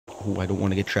Oh, I don't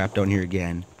want to get trapped down here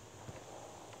again.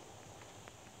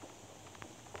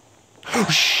 Oh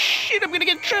shit, I'm gonna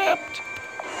get trapped!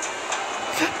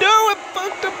 No, I'm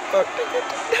fucked,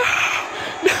 No!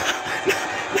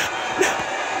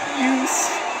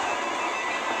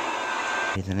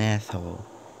 He's an asshole.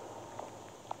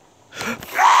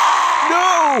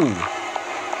 No!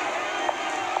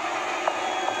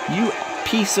 You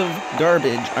piece of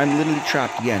garbage. I'm literally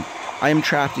trapped again. I am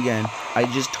trapped again. I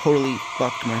just totally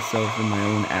fucked myself in my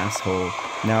own asshole.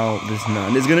 Now this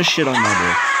nun is gonna shit on my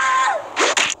book.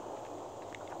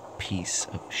 Piece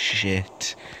of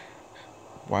shit.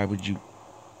 Why would you...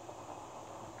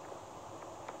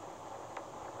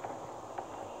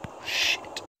 Shit.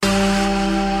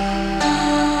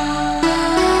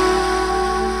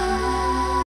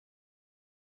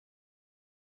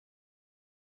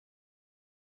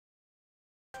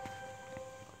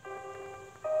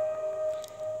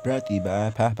 Brought to you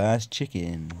by Popeye's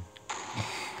Chicken.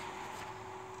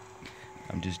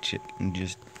 I'm just shit.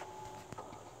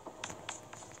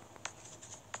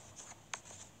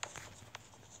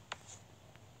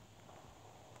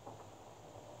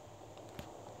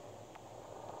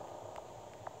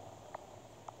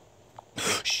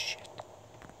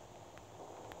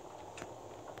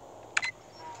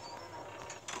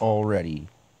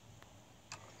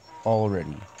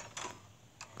 Already.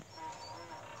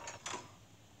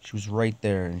 She was right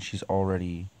there and she's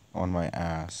already on my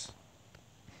ass.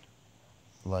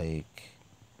 Like,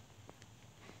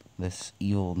 this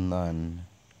evil nun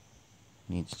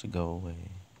needs to go away.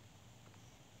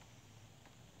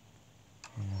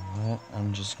 You know what?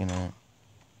 I'm just gonna...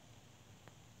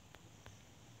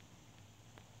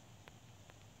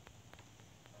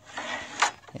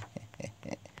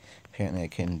 Apparently I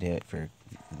couldn't do it for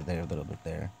a little bit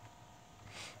there.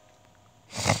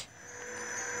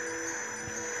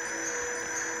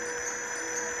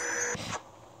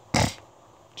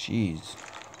 Jeez.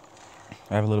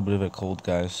 I have a little bit of a cold,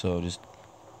 guys, so just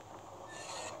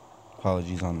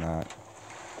apologies on that.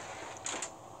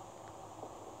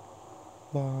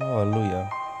 Hallelujah.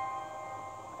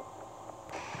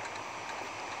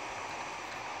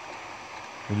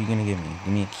 What are you gonna give me?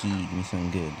 Give me a key. Give me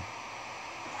something good.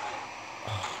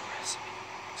 Oh, recipe.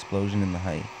 Explosion in the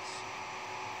Heights.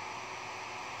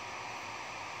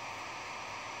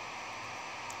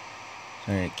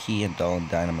 Sorry, a key and dull and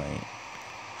dynamite.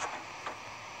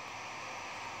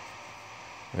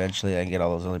 Eventually I get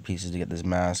all those other pieces to get this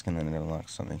mask, and then it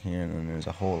unlocks something here, and then there's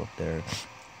a hole up there.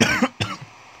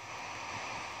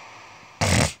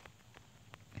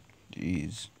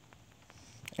 Jeez.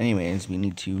 Anyways, we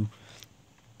need to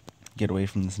get away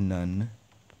from this nun.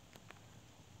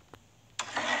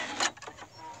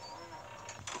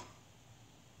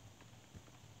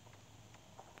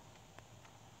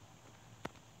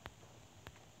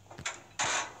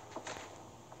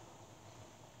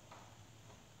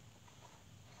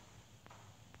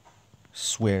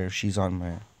 Swear she's on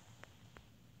my...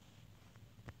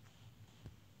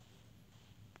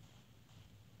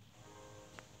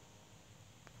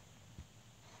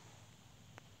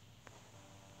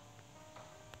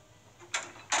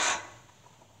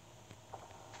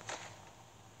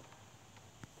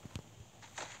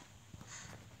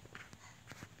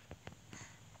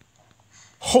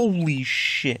 Holy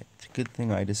shit! Good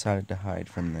thing I decided to hide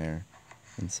from there.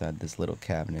 Inside this little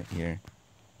cabinet here.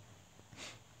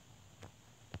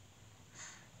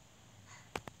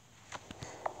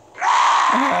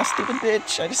 Ah, stupid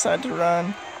bitch! I decided to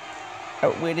run.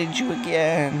 Outwitted you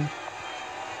again.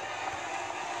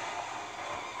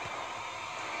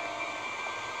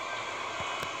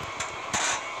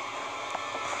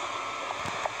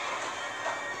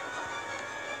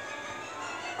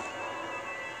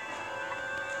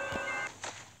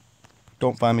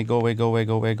 Don't find me. Go away, go away,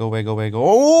 go away, go away, go away, go.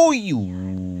 Oh,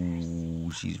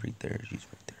 you. She's right there. She's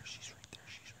right there. She's right there.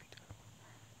 She's right there.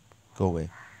 Go away.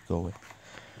 Go away.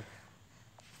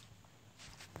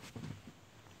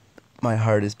 My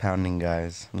heart is pounding,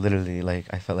 guys. Literally, like,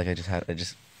 I felt like I just... Holy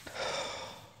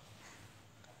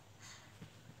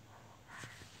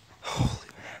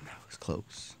man, that was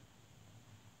close.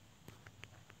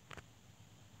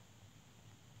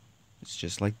 It's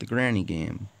just like the granny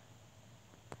game.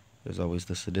 There's always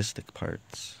the sadistic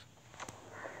parts.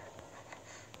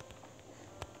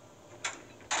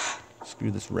 Screw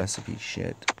this recipe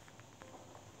shit.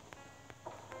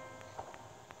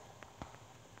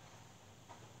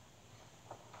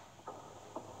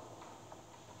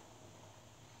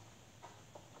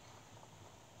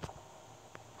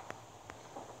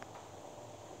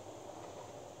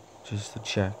 Just to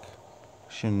check.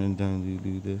 Shouldn't have done to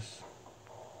do this.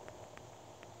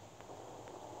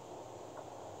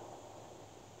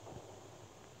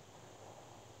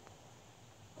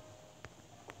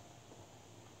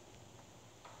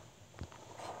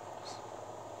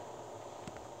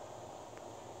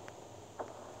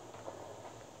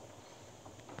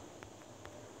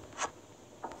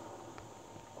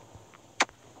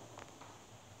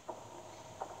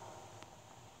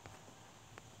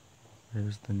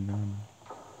 Where's the nun?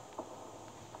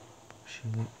 She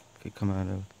could come out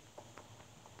of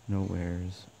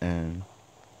nowheres and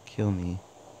kill me.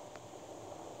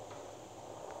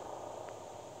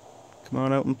 Come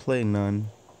on out and play, nun.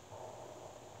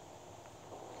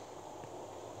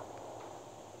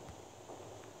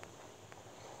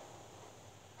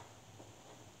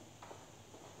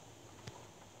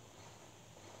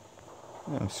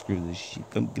 Oh, screw this shit.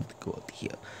 I'm gonna go out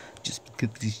here. Just because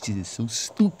this shit is so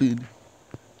stupid.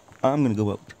 I'm gonna go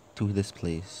out to this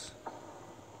place.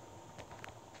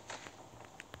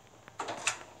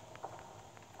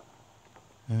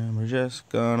 And we're just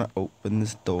gonna open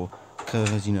this door.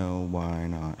 Cause, you know, why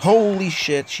not? Holy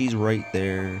shit, she's right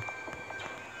there.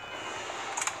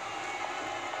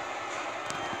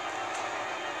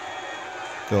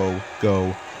 Go,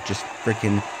 go. Just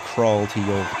freaking crawl to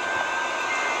your...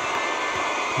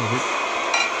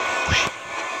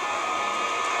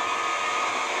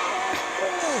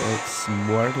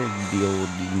 Outsmarted the old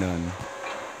nun.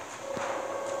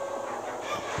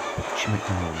 She might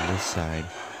come over this side.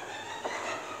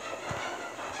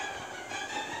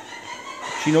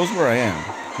 She knows where I am.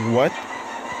 What?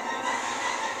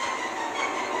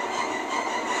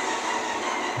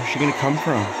 Where's she gonna come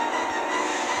from?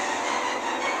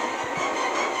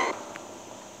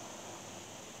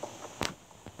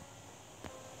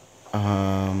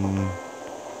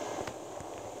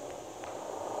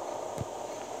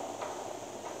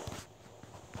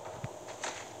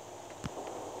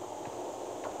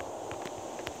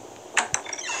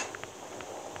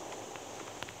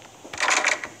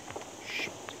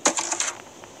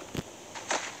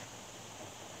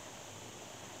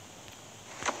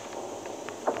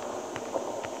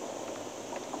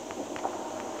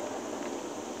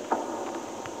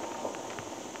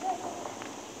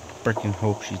 Freaking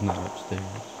hope she's not upstairs.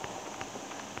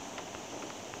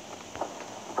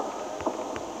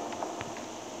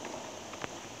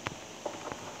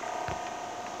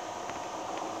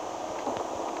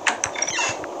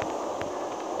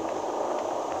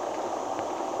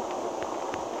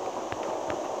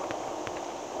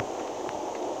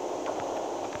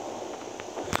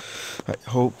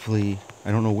 Hopefully,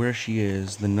 I don't know where she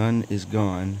is. The nun is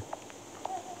gone.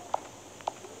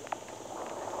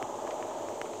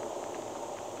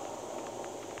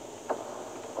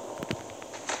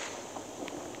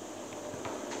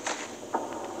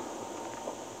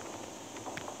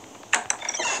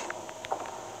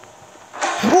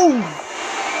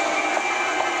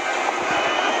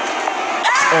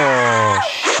 Oh,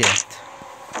 shit.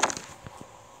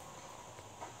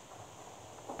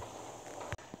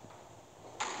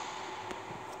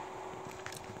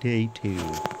 Day 2.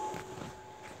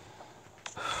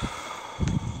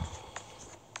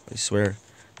 I swear,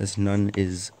 this nun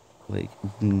is, like,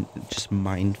 just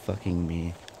mind-fucking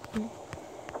me.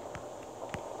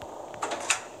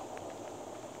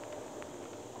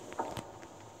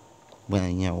 Well,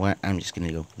 you know what? I'm just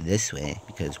gonna go this way,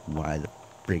 because why the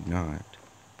frig not?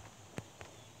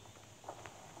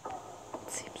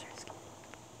 It seems risky.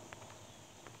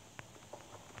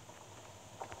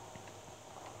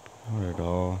 Not at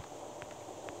all.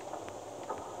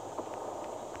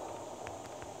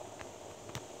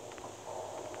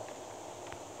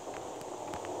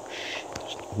 Shit.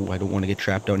 Oh, I don't want to get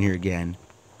trapped down here again.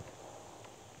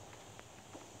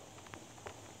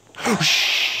 Oh,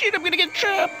 shit! I'm gonna get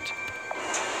trapped!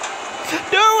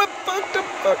 No, I'm fucked, I'm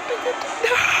fucked, no,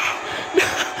 no,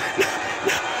 no, no,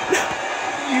 no,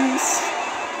 use.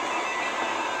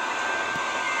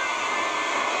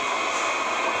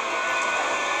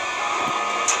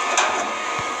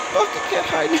 Fuck, I can't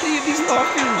hide in any of these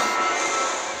lockers.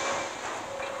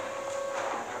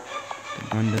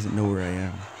 The nun doesn't know where I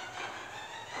am.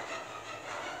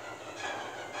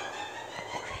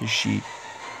 Where is she?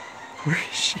 Where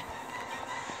is she?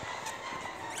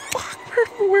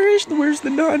 Where's the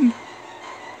nun?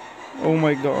 Oh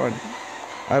my god.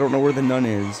 I don't know where the nun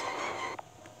is.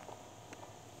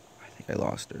 I think I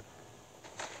lost her.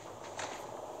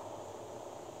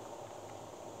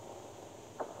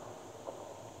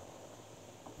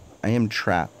 I am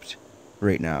trapped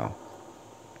right now.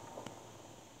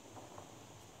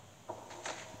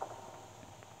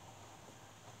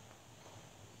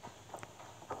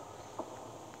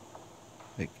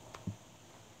 Like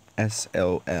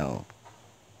SLL.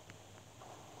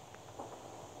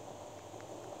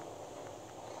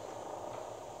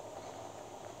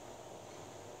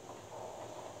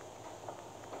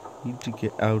 Need to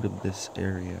get out of this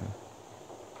area.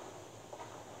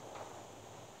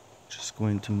 Just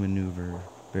going to maneuver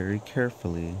very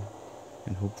carefully,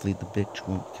 and hopefully the bitch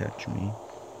won't catch me.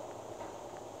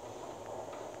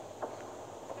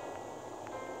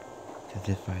 Because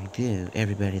if I do,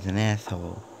 everybody's an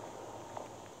asshole.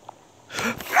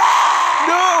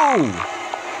 No!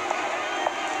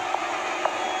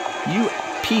 You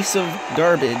piece of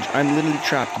garbage. I'm literally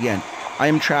trapped again. I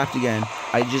am trapped again.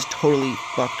 I just totally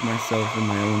fucked myself in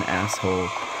my own asshole.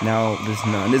 Now this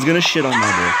nun is gonna shit on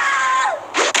my book.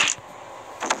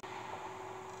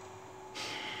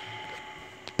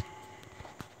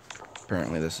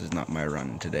 Apparently this is not my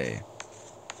run today.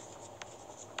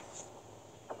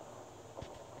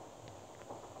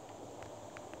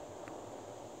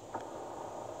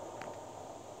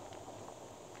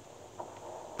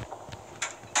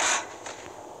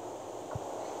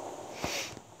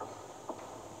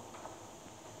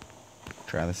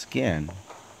 Try this again.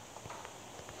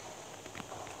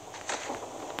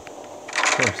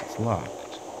 Of course, it's locked.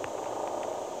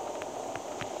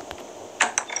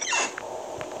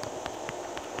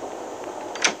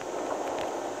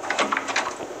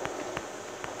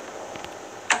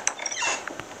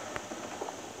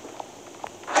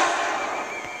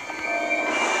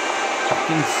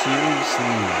 Fucking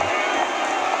seriously.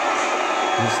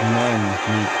 This nun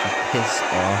needs to piss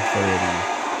off already.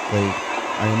 Like,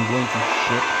 I am going to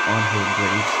shit on her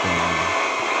gravestone.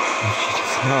 And she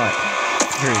does not.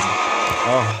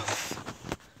 Oh.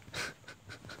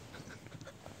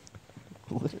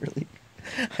 Literally.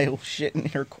 I will shit in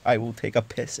her. I will take a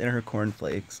piss in her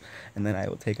cornflakes. And then I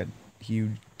will take a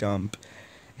huge dump.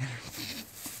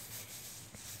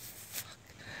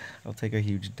 I'll take a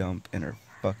huge dump in her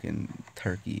fucking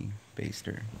turkey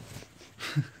baster.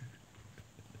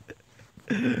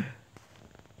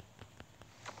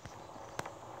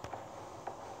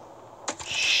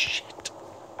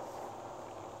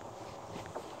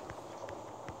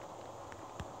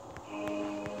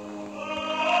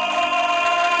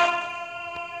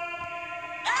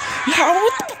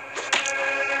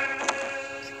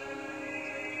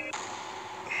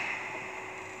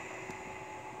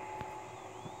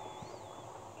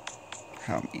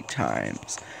 How many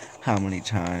times? How many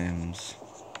times?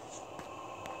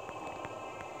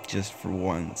 Just for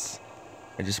once.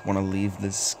 I just want to leave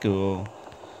this school.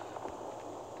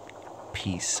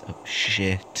 Piece of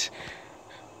shit.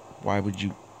 Why would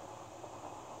you...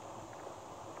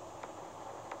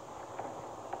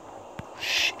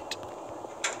 Shit.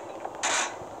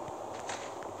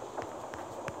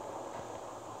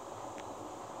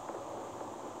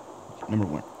 Number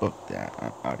one, fuck that.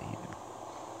 I'm out of here.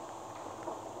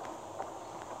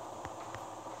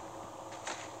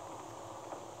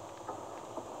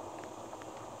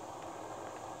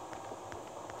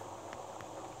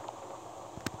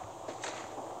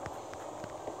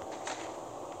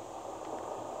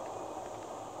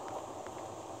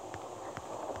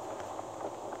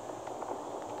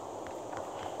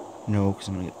 No, because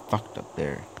I'm gonna get fucked up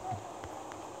there.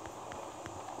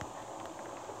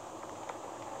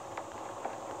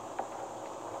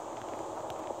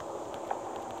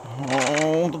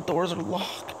 Oh, the doors are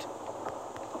locked.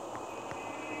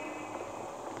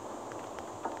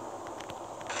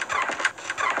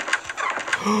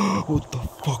 What the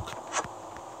fuck?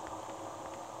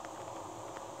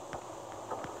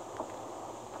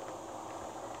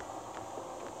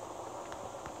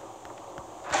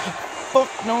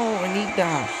 Fuck no, I need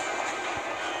that.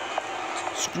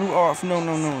 Screw off. No,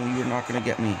 no, no, you're not gonna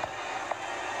get me.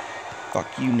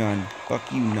 Fuck you, nun.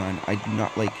 Fuck you, nun. I do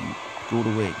not like you. Go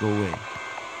away, go away.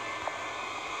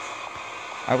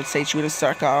 I would chase you in a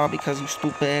circle because you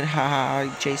stupid. Haha,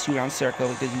 I chase you around a circle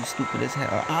because you stupid as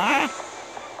hell. Ah!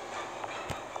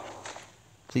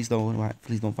 Please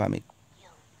don't fight me.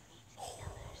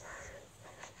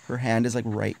 Her hand is like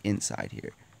right inside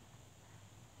here.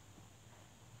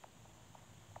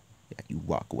 Yeah, you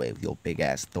walk away with your big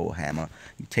ass Thor hammer.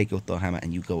 You take your Thor hammer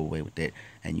and you go away with it,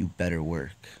 and you better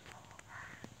work.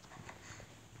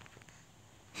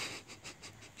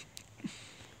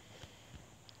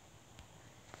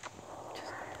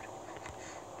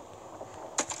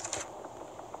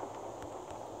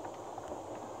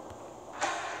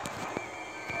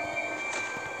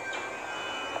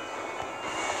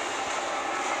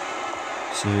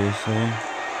 Seriously?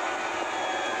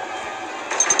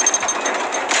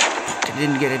 I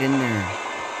didn't get it in there.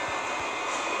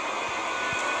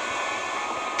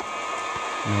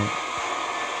 Nope.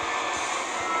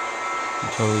 I'm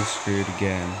totally screwed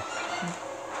again.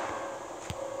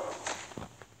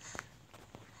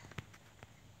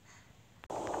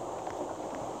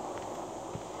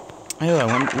 Oh, I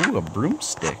want, ooh, a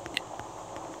broomstick.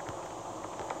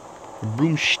 A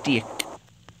broomstick.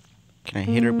 Can I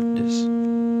hit her with this?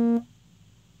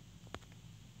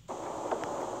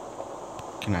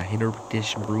 Can I hit her with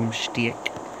this broomstick?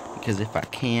 Because if I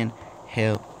can,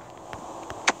 hell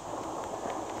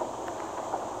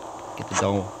Get the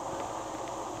doll.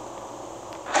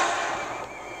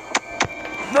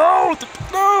 No!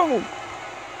 No!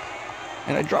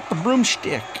 And I dropped the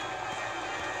broomstick.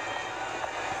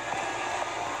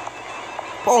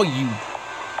 Oh, you.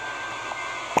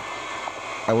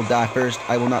 I will die first.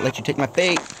 I will not let you take my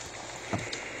fate. I'll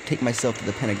take myself to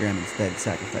the pentagram instead.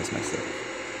 Sacrifice myself.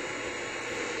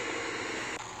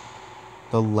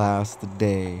 The last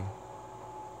day.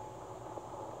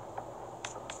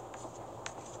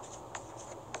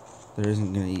 There's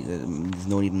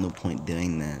no even no point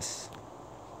doing this.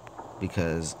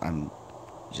 Because I'm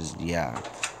just, yeah.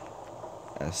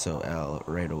 SOL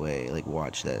right away. Like,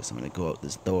 watch this. I'm gonna go out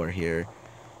this door here.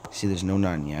 See, there's no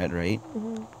nun yet, right?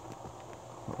 Mm-hmm.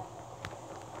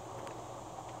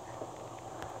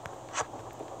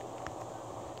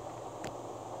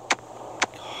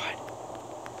 God.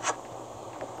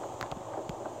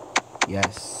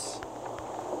 Yes.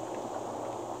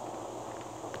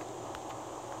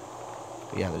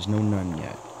 But yeah, there's no nun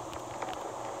yet.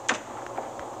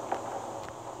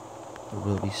 There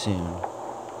will be soon.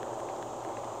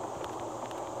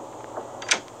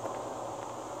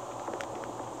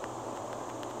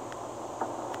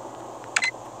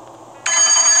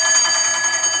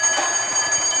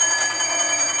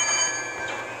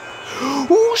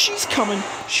 Oh, she's coming.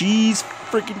 She's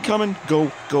freaking coming. Go,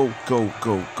 go, go,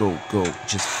 go, go, go.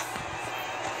 Just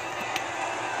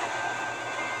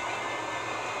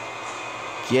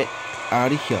get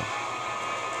out of here.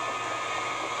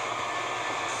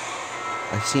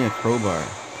 I've seen a crowbar.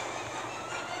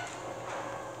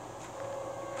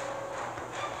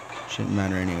 Shouldn't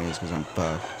matter anyways because I'm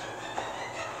fucked.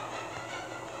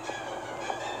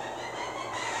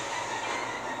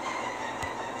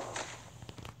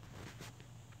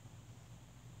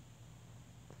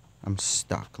 I'm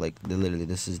stuck. Like, literally,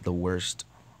 this is the worst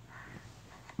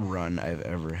run I've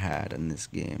ever had in this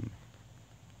game.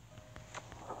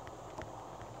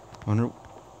 I wonder...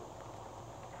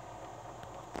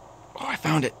 Oh, I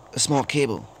found it! A small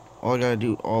cable.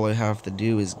 All I have to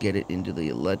do is get it into the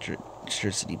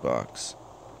electricity box.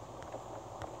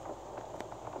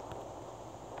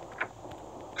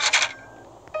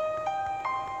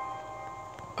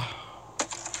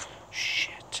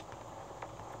 Shit.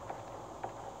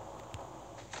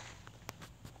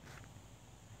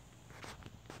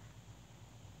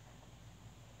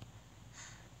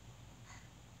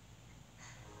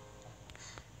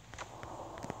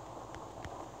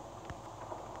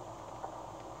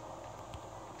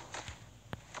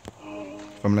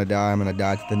 If I'm gonna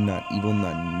die to the evil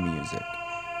nun music.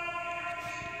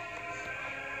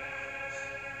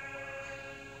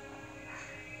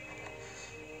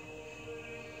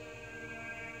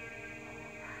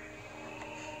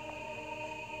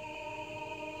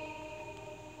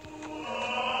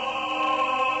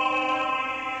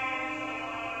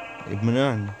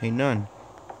 Hey nun.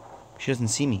 She doesn't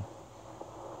see me.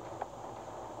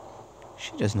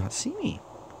 She does not see me.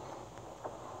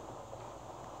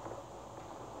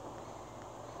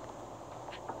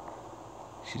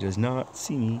 She does not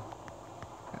see me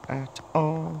at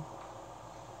all.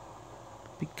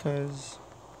 Because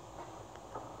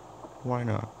why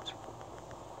not?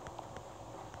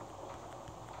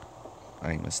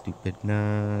 I'm a stupid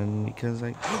nun because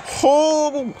I...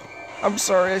 Oh! I'm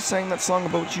sorry I sang that song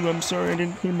about you. I'm sorry I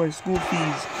didn't pay my school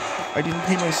fees. I didn't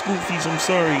pay my school fees. I'm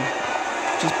sorry.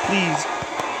 Just please.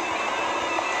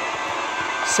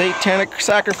 Satanic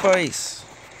sacrifice.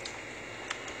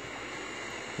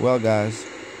 Well, guys,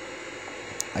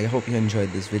 I hope you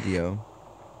enjoyed this video.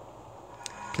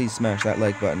 Please smash that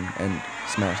like button and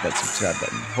smash that subscribe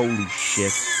button. Holy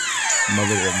shit.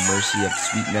 Mother of mercy of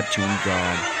sweet Neptune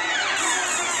God.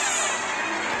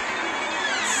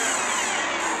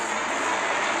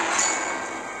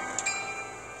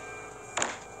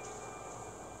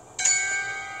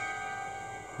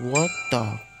 What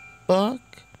the fuck?